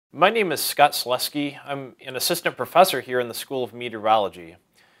My name is Scott Salesky. I'm an assistant professor here in the School of Meteorology.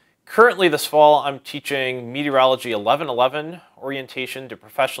 Currently this fall I'm teaching Meteorology 1111 Orientation to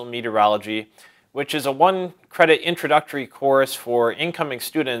Professional Meteorology, which is a one-credit introductory course for incoming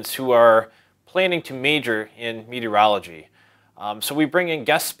students who are planning to major in meteorology. So we bring in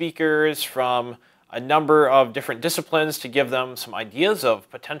guest speakers from a number of different disciplines to give them some ideas of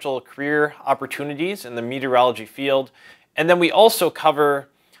potential career opportunities in the meteorology field. And then we also cover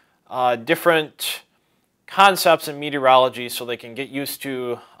different concepts in meteorology so they can get used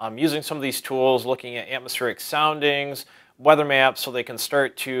to using some of these tools, looking at atmospheric soundings, weather maps, so they can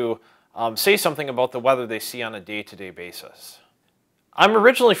start to say something about the weather they see on a day-to-day basis. I'm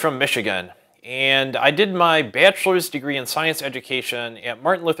originally from Michigan, and I did my bachelor's degree in science education at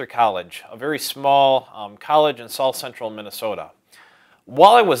Martin Luther College, a very small college in south central Minnesota.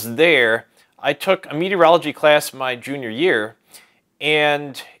 While I was there, I took a meteorology class my junior year,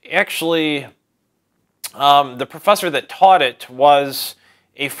 and actually the professor that taught it was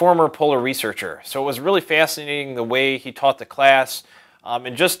a former polar researcher. So it was really fascinating the way he taught the class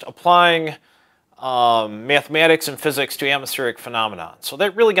and just applying mathematics and physics to atmospheric phenomena. So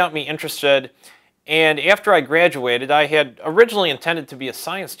that really got me interested. And after I graduated, I had originally intended to be a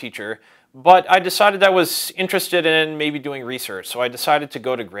science teacher, but I decided I was interested in maybe doing research. So I decided to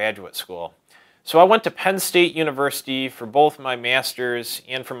go to graduate school. So I went to Penn State University for both my master's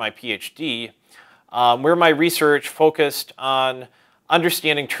and for my PhD, where my research focused on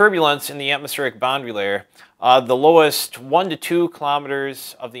understanding turbulence in the atmospheric boundary layer, the lowest 1 to 2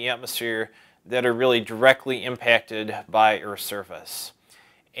 kilometers of the atmosphere that are really directly impacted by Earth's surface.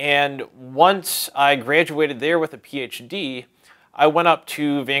 And once I graduated there with a PhD, I went up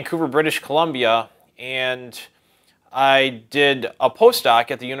to Vancouver, British Columbia, and I did a postdoc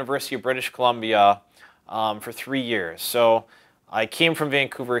at the University of British Columbia for 3 years. So I came from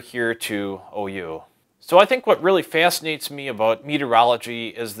Vancouver here to OU. So I think what really fascinates me about meteorology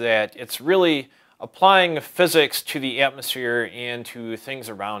is that it's really applying physics to the atmosphere and to things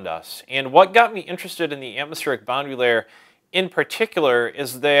around us. And what got me interested in the atmospheric boundary layer in particular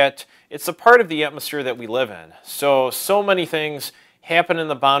is that it's a part of the atmosphere that we live in. So many things happen in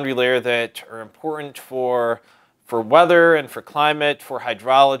the boundary layer that are important for weather and for climate, for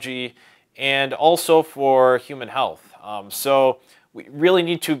hydrology, and also for human health. So we really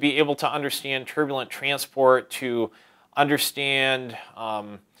need to be able to understand turbulent transport, to understand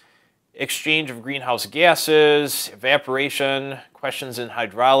exchange of greenhouse gases, evaporation, questions in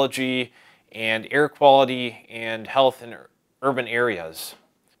hydrology, and air quality and health in urban areas.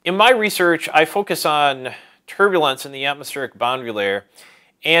 In my research, I focus on turbulence in the atmospheric boundary layer,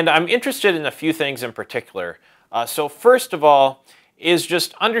 and I'm interested in a few things in particular. So first of all is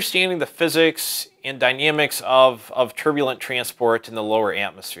just understanding the physics and dynamics of turbulent transport in the lower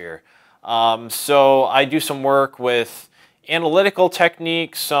atmosphere. So I do some work with analytical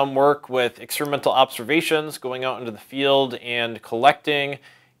techniques, some work with experimental observations, going out into the field and collecting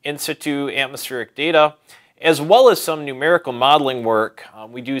in situ atmospheric data, as well as some numerical modeling work.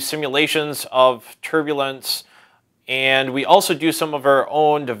 We do simulations of turbulence, and we also do some of our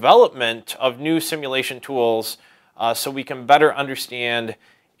own development of new simulation tools so we can better understand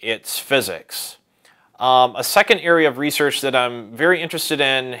its physics. A second area of research that I'm very interested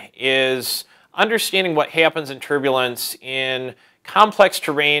in is understanding what happens in turbulence in complex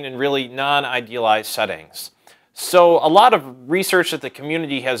terrain and really non-idealized settings. So a lot of research that the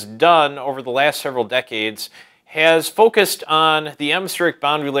community has done over the last several decades has focused on the atmospheric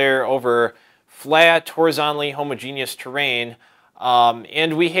boundary layer over flat, horizontally homogeneous terrain,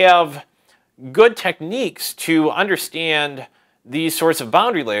 and we have good techniques to understand these sorts of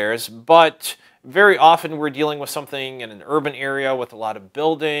boundary layers, but very often we're dealing with something in an urban area with a lot of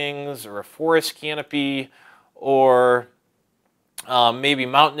buildings or a forest canopy or maybe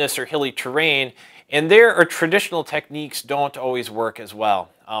mountainous or hilly terrain, and there our traditional techniques don't always work as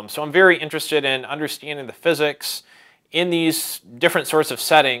well. So I'm very interested in understanding the physics in these different sorts of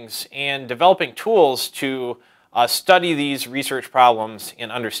settings and developing tools to study these research problems and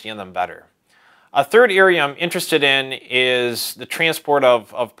understand them better. A third area I'm interested in is the transport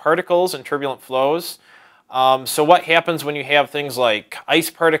of particles and turbulent flows. So what happens when you have things like ice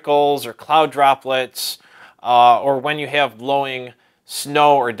particles or cloud droplets, or when you have blowing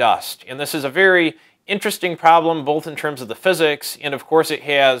snow or dust. And this is a very interesting problem both in terms of the physics, and of course it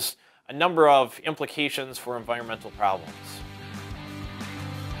has a number of implications for environmental problems.